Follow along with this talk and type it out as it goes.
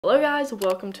Hello guys,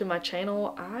 welcome to my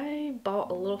channel. I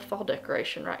bought a little fall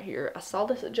decoration right here. I saw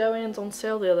this at Joann's on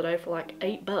sale the other day for like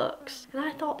 $8 and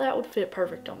I thought that would fit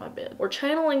perfect on my bed. We're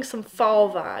channeling some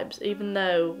fall vibes even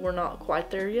though we're not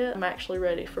quite there yet. I'm actually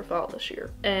ready for fall this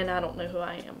year and I don't know who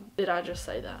I am. Did I just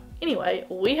say that? Anyway,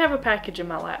 we have a package in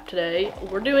my lap today.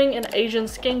 We're doing an Asian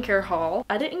skincare haul.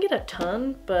 I didn't get a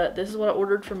ton, but this is what I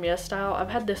ordered from yesstyle.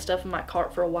 I've had this stuff in my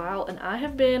cart for a while and I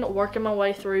have been working my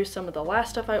way through some of the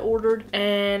last stuff I ordered,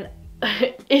 and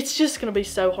it's just gonna be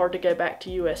so hard to go back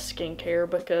to US skincare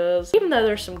because even though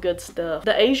there's some good stuff,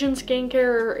 the Asian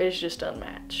skincare is just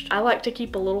unmatched. I like to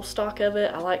keep a little stock of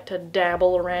it. I like to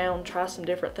dabble around, try some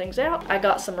different things out. I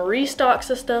got some restocks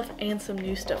of stuff and some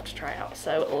new stuff to try out.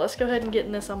 So let's go ahead and get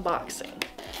in this unboxing.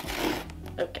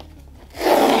 Okay.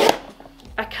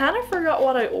 I kind of forgot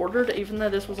what I ordered even though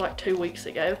this was like 2 weeks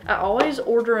ago. I always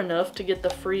order enough to get the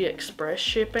free express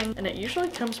shipping and it usually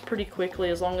comes pretty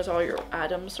quickly as long as all your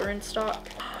items are in stock.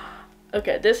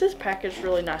 Okay, this is packaged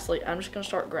really nicely. I'm just gonna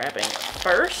start grabbing it.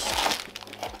 First,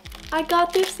 I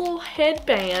got this little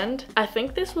headband. I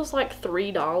think this was like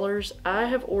 $3. I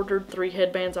have ordered 3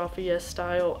 headbands off of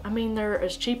yesstyle. I mean, they're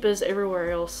as cheap as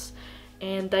everywhere else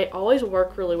and they always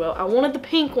work really well. I wanted the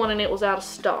pink one and it was out of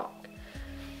stock.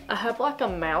 I have like a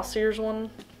mouse ears one,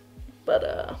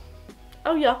 but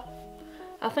oh yeah,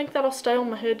 I think that'll stay on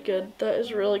my head good. That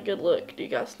is a really good look. Do you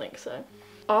guys think so?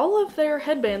 All of their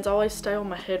headbands always stay on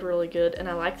my head really good, and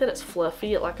I like that it's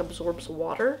fluffy. It like absorbs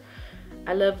water.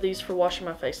 I love these for washing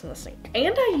my face in the sink.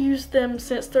 And I use them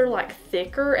since they're like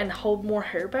thicker and hold more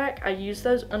hair back. I use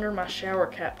those under my shower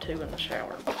cap too in the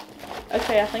shower.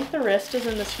 Okay, I think the rest is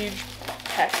in this huge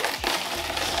package.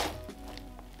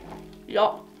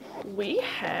 Y'all. We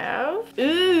have,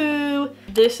 ooh,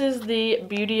 this is the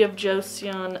Beauty of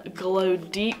Joseon Glow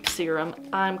Deep Serum.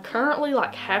 I'm currently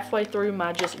like halfway through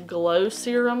my just glow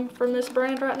serum from this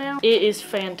brand right now. It is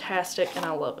fantastic and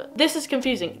I love it. This is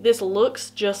confusing. This looks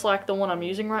just like the one I'm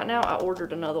using right now. I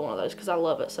ordered another one of those because I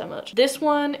love it so much. This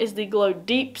one is the Glow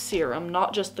Deep Serum,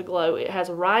 not just the glow. It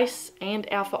has rice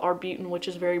and alpha-arbutin, which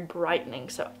is very brightening.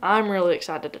 So I'm really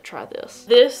excited to try this.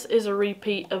 This is a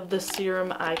repeat of the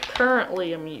serum I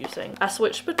currently am using. I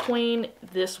switched between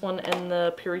this one and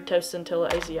the Purito Scintilla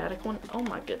Asiatic one. Oh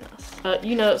my goodness.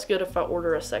 You know it's good if I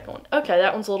order a second one. Okay,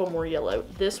 that one's a little more yellow.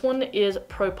 This one is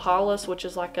propolis, which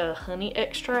is like a honey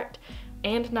extract,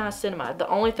 and niacinamide. The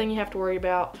only thing you have to worry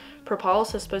about,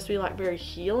 propolis is supposed to be like very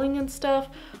healing and stuff,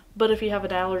 but if you have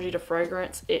an allergy to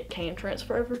fragrance, it can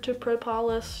transfer over to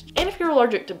propolis. And if you're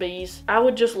allergic to bees, I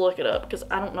would just look it up because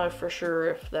I don't know for sure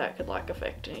if that could like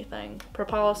affect anything.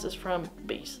 Propolis is from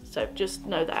bees, so just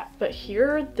know that. But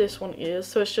here this one is,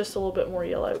 so it's just a little bit more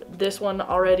yellow. This one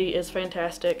already is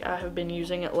fantastic. I have been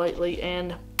using it lately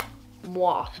and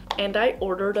mwah. And I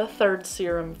ordered a third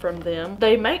serum from them.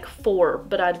 They make 4,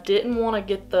 but I didn't want to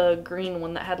get the green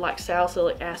one that had like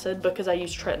salicylic acid because I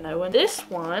use Tretinoin. This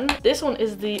one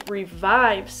is the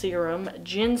Revive Serum,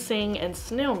 Ginseng and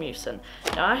Snail Mucin.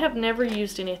 Now I have never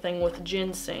used anything with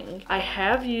ginseng. I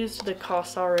have used the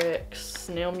COSRX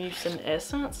Snail Mucin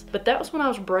Essence, but that was when I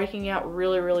was breaking out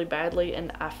really badly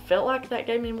and I felt like that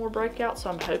gave me more breakout, so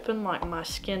I'm hoping like my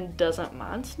skin doesn't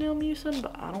mind Snail Mucin,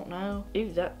 but I don't know.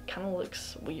 Ew, that kind of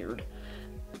looks weird.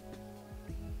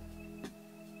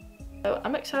 So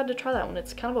I'm excited to try that one.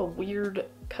 It's kind of a weird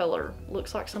color.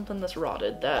 Looks like something that's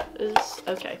rotted. That is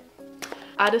okay.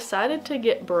 I decided to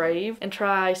get brave and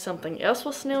try something else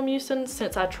with Snail Mucin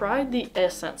since I tried the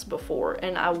Essence before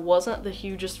and I wasn't the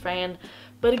hugest fan.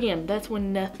 But again, that's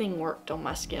when nothing worked on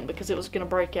my skin because it was gonna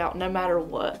break out no matter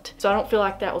what. So I don't feel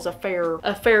like that was a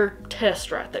fair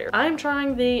test right there. I'm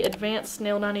trying the Advanced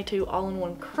Snail 92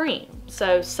 All-in-One Cream.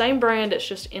 So same brand, it's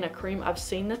just in a cream. I've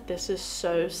seen that this is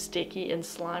so sticky and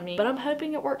slimy, but I'm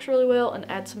hoping it works really well and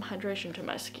adds some hydration to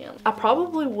my skin. I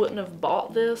probably wouldn't have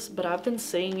bought this, but I've been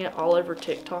seeing it all over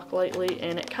TikTok lately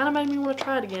and it kind of made me want to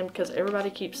try it again because everybody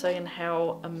keeps saying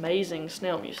how amazing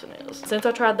Snail Mucin is. Since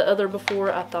I tried the other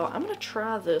before, I thought I'm gonna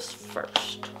try this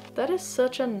first. That is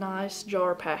such a nice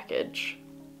jar package.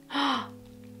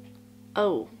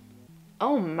 Oh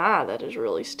my, that is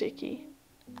really sticky.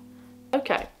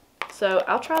 Okay, so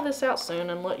I'll try this out soon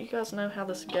and let you guys know how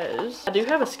this goes. I do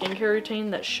have a skincare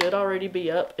routine that should already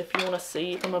be up if you want to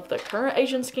see some of the current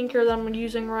Asian skincare that I'm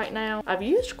using right now. I've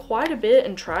used quite a bit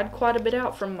and tried quite a bit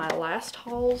out from my last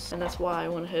hauls, and that's why I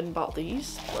went ahead and bought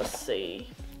these. Let's see.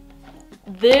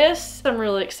 This I'm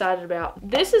really excited about.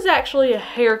 This is actually a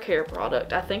hair care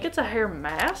product. I think it's a hair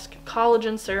mask,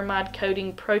 collagen ceramide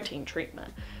coating protein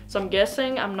treatment. So I'm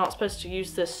guessing I'm not supposed to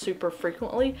use this super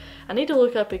frequently. I need to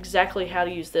look up exactly how to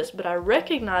use this, but I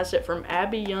recognized it from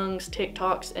Abby Young's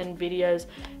TikToks and videos,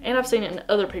 and I've seen it in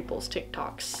other people's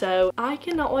TikToks. So I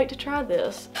cannot wait to try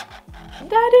this.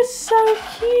 That is so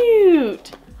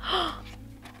cute.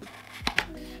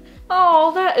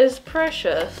 Oh, that is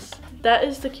precious. That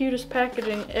is the cutest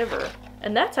packaging ever.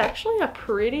 And that's actually a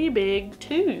pretty big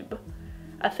tube.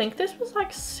 I think this was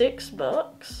like $6.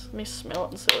 Let me smell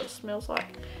it and see what it smells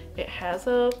like. It has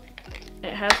a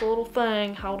little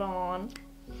thing. Hold on.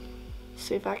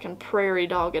 See if I can prairie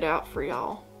dog it out for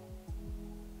y'all.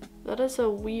 That is a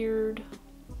weird...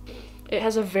 It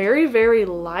has a very, very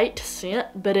light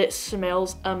scent, but it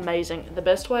smells amazing. The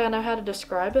best way I know how to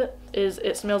describe it is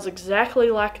it smells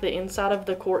exactly like the inside of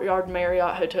the Courtyard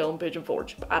Marriott Hotel in Pigeon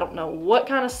Forge. I don't know what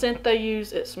kind of scent they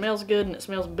use. It smells good and it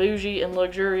smells bougie and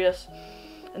luxurious.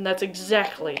 And that's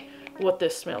exactly what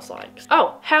this smells like.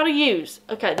 Oh, how to use.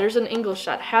 Okay, there's an English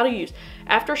side. How to use.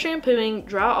 After shampooing,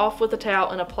 dry off with a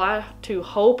towel and apply to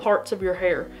whole parts of your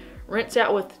hair. Rinse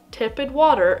out with tepid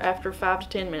water after 5 to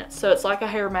 10 minutes. So it's like a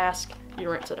hair mask. You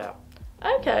rinse it out.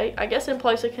 Okay, I guess in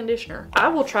place of conditioner. I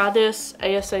will try this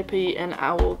ASAP and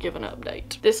I will give an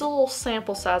update. This is a little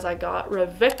sample size I got.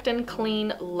 Revectin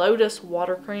Clean Lotus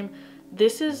Water Cream.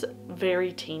 This is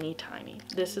very teeny tiny.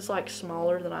 This is like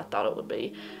smaller than I thought it would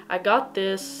be. I got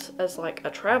this as like a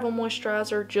travel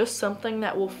moisturizer, just something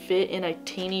that will fit in a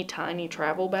teeny tiny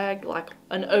travel bag, like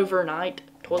an overnight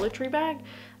toiletry bag.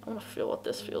 I want to feel what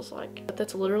this feels like. But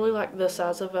that's literally like the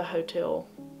size of a hotel.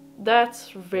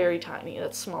 That's very tiny.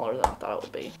 That's smaller than I thought it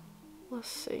would be. Let's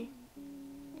see.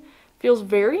 Feels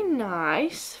very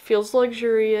nice. Feels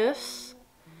luxurious.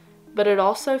 But it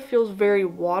also feels very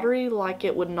watery, like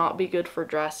it would not be good for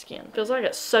dry skin. Feels like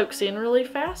it soaks in really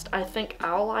fast. I think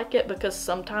I'll like it because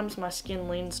sometimes my skin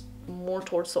leans more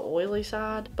towards the oily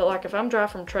side. But like if I'm dry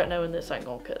from Tretinoin, this ain't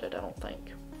gonna cut it, I don't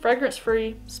think. Fragrance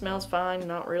free, smells fine,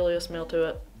 not really a smell to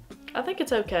it. I think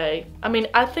it's okay. I mean,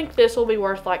 I think this will be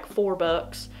worth like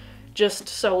 $4 just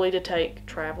solely to take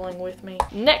traveling with me.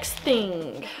 Next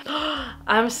thing.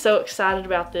 I'm so excited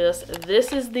about this.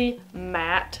 This is the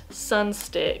Matte Sun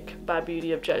Stick by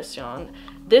Beauty of Joseon.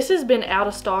 This has been out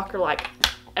of stock or like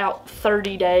out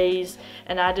 30 days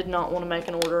and I did not want to make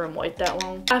an order and wait that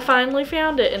long. I finally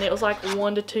found it and it was like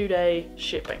 1 to 2 day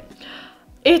shipping.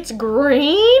 It's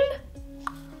green?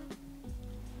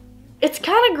 It's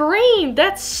kind of green.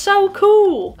 That's so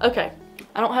cool. Okay.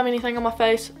 I don't have anything on my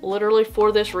face, literally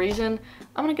for this reason.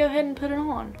 I'm gonna go ahead and put it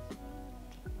on.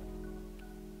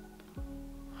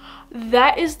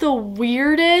 That is the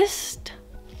weirdest.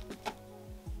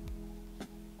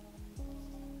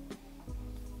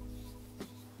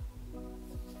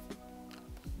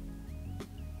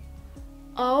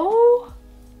 Oh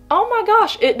my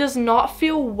gosh, it does not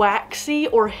feel waxy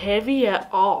or heavy at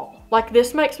all. Like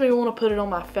this makes me want to put it on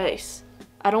my face.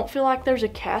 I don't feel like there's a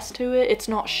cast to it. It's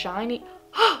not shiny.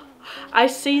 I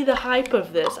see the hype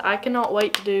of this. I cannot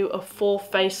wait to do a full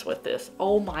face with this.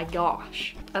 Oh my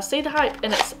gosh. I see the hype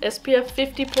and it's SPF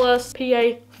 50 plus,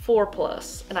 PA 4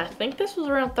 plus. And I think this was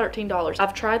around $13.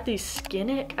 I've tried the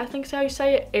Skinic, I think is how you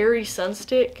say it, Airy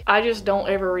Sunstick. I just don't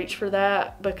ever reach for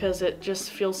that because it just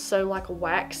feels so like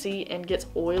waxy and gets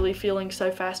oily feeling so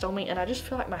fast on me. And I just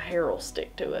feel like my hair will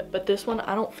stick to it. But this one,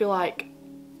 I don't feel like,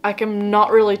 I can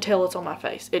not really tell it's on my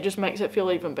face. It just makes it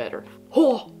feel even better.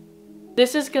 Oh!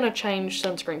 This is gonna change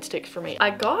sunscreen sticks for me.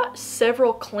 I got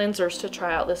several cleansers to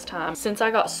try out this time. Since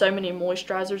I got so many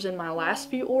moisturizers in my last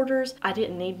few orders, I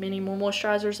didn't need many more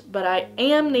moisturizers, but I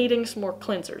am needing some more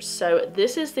cleansers. So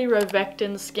this is the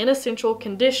Revectin Skin Essential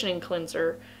Conditioning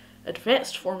Cleanser,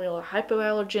 Advanced Formula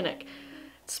Hypoallergenic.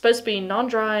 It's supposed to be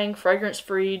non-drying,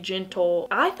 fragrance-free, gentle.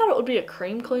 I thought it would be a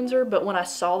cream cleanser, but when I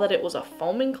saw that it was a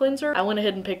foaming cleanser, I went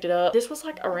ahead and picked it up. This was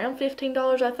like around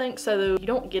 $15, I think, so you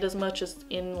don't get as much as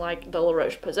in like the La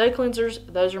Roche-Posay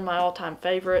cleansers. Those are my all-time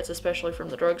favorites, especially from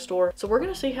the drugstore. So we're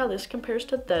gonna see how this compares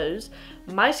to those.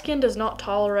 My skin does not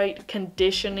tolerate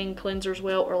conditioning cleansers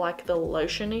well, or like the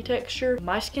lotion-y texture.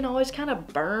 My skin always kind of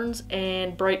burns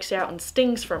and breaks out and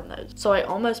stings from those. So I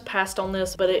almost passed on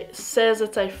this, but it says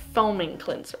it's a foaming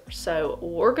cleanser. So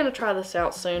we're gonna try this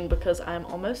out soon because I'm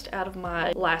almost out of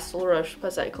my last La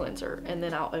Roche-Posay cleanser, and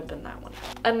then I'll open that one.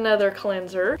 Another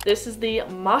cleanser. This is the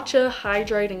Matcha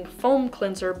Hydrating Foam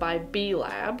Cleanser by B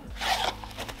Lab.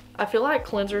 I feel like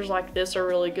cleansers like this are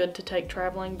really good to take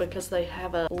traveling because they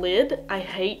have a lid. I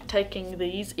hate taking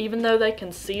these, even though they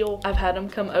can seal. I've had them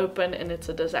come open and it's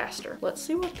a disaster. Let's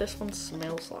see what this one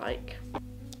smells like.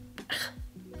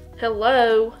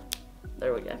 Hello.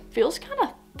 There we go. Feels kind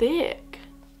of thick.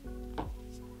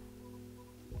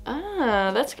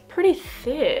 Ah, that's pretty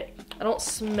thick. I don't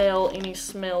smell any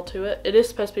smell to it. It is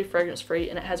supposed to be fragrance free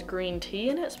and it has green tea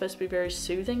in it. It's supposed to be very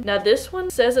soothing. Now this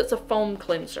one says it's a foam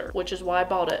cleanser, which is why I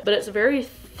bought it, but it's very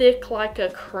thick like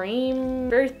a cream,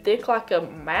 very thick like a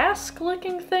mask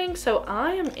looking thing. So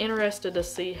I am interested to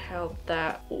see how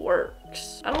that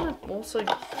works. I don't know, we'll see.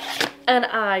 An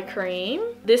eye cream.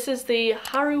 This is the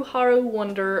Haru Haru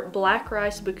Wonder Black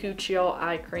Rice Bakuchiol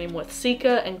Eye Cream with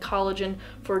Cica and collagen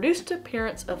for reduced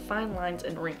appearance of fine lines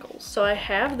and wrinkles. So I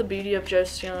have the Beauty of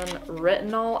Joseon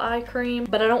Retinol Eye Cream,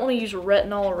 but I don't want to use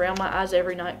retinol around my eyes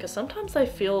every night because sometimes they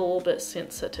feel a little bit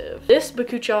sensitive. This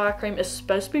Bakuchiol Eye Cream is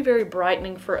supposed to be very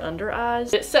brightening for under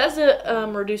eyes. It says it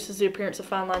reduces the appearance of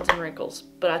fine lines and wrinkles,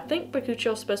 but I think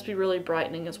Bakuchiol is supposed to be really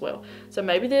brightening as well. So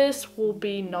maybe this will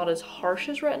be not as harsh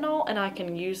as retinol and I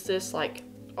can use this like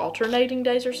alternating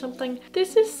days or something.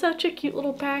 This is such a cute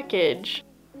little package.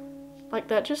 Like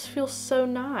that just feels so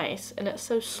nice and it's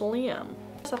so slim.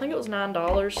 So I think it was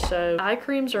 $9, so eye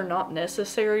creams are not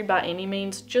necessary by any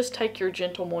means. Just take your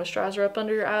gentle moisturizer up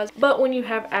under your eyes. But when you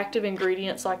have active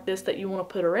ingredients like this that you want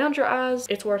to put around your eyes,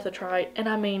 it's worth a try. And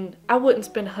I mean, I wouldn't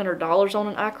spend $100 on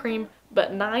an eye cream,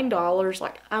 but $9,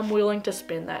 like I'm willing to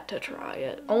spend that to try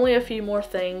it. Only a few more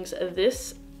things.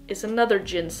 This is another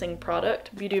ginseng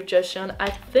product, Beauty of Joseon. I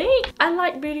think I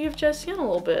like Beauty of Joseon a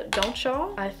little bit, don't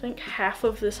y'all? I think half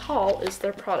of this haul is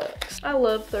their products. I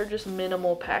love their just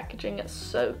minimal packaging. It's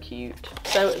so cute.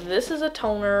 So this is a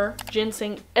toner,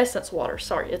 ginseng essence water.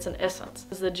 Sorry, it's an essence.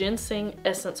 This is the ginseng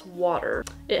essence water.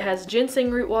 It has ginseng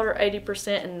root water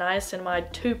 80% and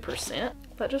niacinamide 2%.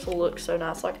 That just looks so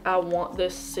nice. Like I want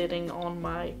this sitting on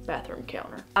my bathroom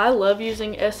counter. I love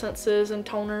using essences and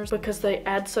toners because they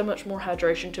add so much more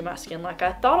hydration to my skin. Like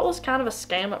I thought it was kind of a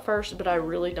scam at first, but I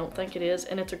really don't think it is.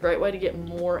 And it's a great way to get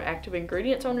more active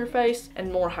ingredients on your face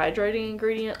and more hydrating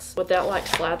ingredients without like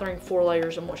slathering 4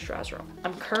 layers of moisturizer on.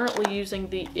 I'm currently using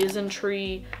the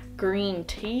Isntree green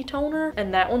tea toner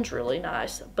and that one's really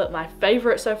nice. But my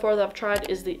favorite so far that I've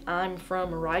tried is the I'm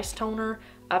From Rice toner.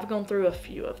 I've gone through a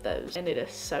few of those and it is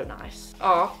so nice.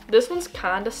 Oh, this one's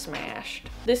kind of smashed.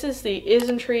 This is the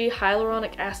Isntree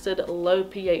Hyaluronic Acid Low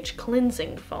pH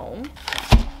Cleansing Foam.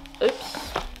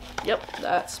 Oops. Yep,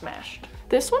 that's smashed.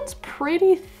 This one's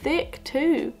pretty thick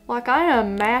too. Like I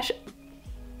am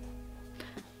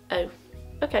Oh,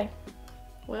 okay.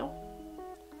 Well.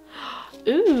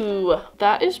 Ooh,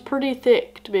 that is pretty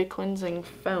thick to be a cleansing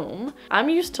foam. I'm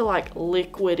used to like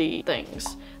liquidy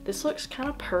things. This looks kind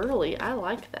of pearly. I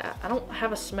like that. I don't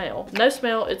have a smell. No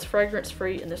smell, it's fragrance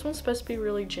free, and this one's supposed to be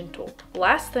really gentle.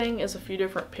 Last thing is a few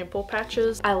different pimple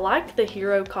patches. I like the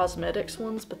Hero Cosmetics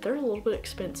ones, but they're a little bit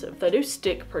expensive. They do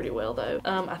stick pretty well though.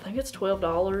 I think it's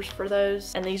 $12 for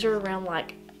those, and these are around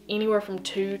like anywhere from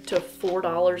 $2 to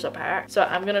 $4 a pack. So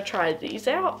I'm gonna try these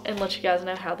out and let you guys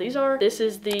know how these are. This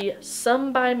is the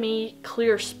Some By Me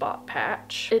Clear Spot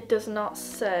Patch. It does not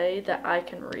say that I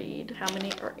can read how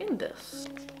many are in this.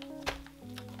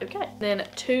 Okay, then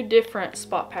 2 different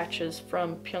spot patches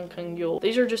from Pyeongkang.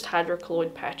 These are just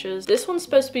hydrocolloid patches. This one's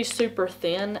supposed to be super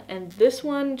thin, and this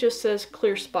one just says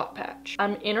clear spot patch.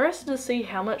 I'm interested to see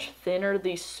how much thinner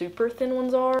these super thin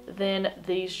ones are than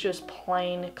these just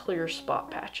plain clear spot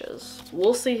patches.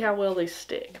 We'll see how well these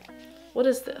stick. What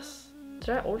is this? Did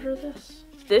I order this?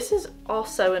 This is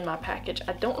also in my package.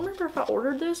 I don't remember if I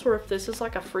ordered this or if this is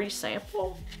like a free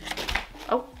sample.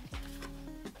 Oh.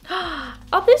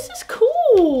 Oh, this is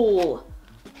cool.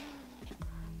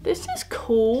 This is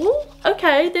cool.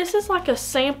 Okay, this is like a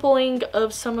sampling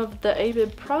of some of the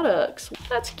Avib products.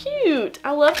 That's cute.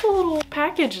 I love the little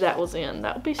package that was in.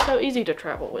 That would be so easy to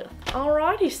travel with.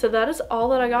 Alrighty, so that is all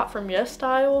that I got from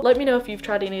yesstyle. Let me know if you've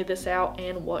tried any of this out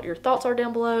and what your thoughts are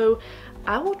down below.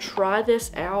 I will try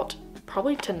this out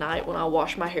probably tonight when I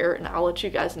wash my hair, and I'll let you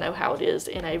guys know how it is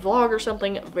in a vlog or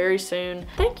something very soon.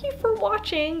 Thank you for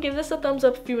watching. Give this a thumbs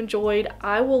up if you enjoyed.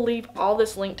 I will leave all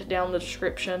this linked down in the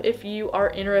description. If you are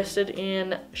interested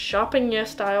in shopping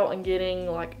yesstyle and getting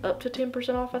like up to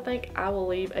 10% off, I think, I will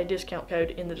leave a discount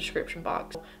code in the description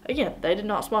box. Again, they did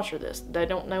not sponsor this. They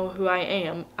don't know who I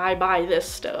am. I buy this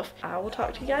stuff. I will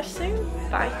talk to you guys soon.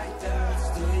 Bye.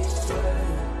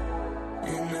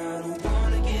 And I don't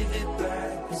wanna give it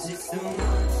back, 'cause it's the